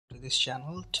this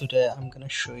channel. Today I'm gonna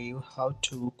show you how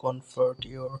to convert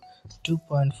your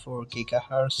 2.4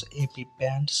 gigahertz AP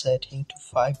band setting to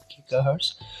 5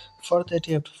 gigahertz. For that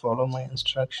you have to follow my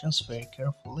instructions very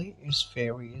carefully. It's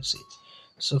very easy.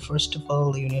 So first of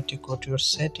all, you need to go to your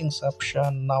settings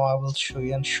option. Now I will show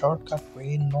you a shortcut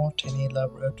way, not any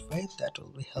elaborate way. That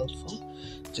will be helpful.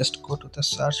 Just go to the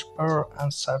search bar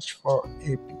and search for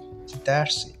AP.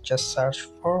 That's it. Just search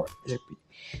for AP.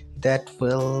 That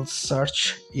will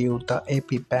search you the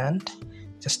AP band.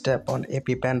 Just tap on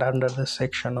AP band under the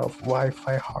section of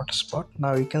Wi-Fi hotspot.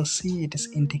 Now you can see it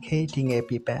is indicating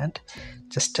AP band.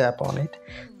 Just tap on it.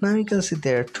 Now you can see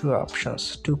there are two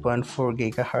options, 2.4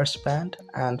 gigahertz band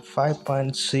and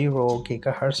 5.0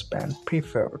 gigahertz band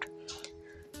preferred.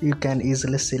 You can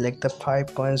easily select the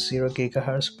 5.0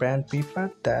 gigahertz band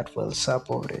preferred, that will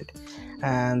support it,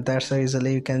 and that's how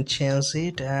easily you can change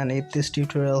it. And if this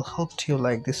tutorial helped you,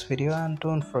 like this video and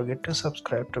don't forget to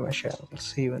subscribe to my channel.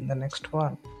 See you in the next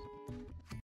one.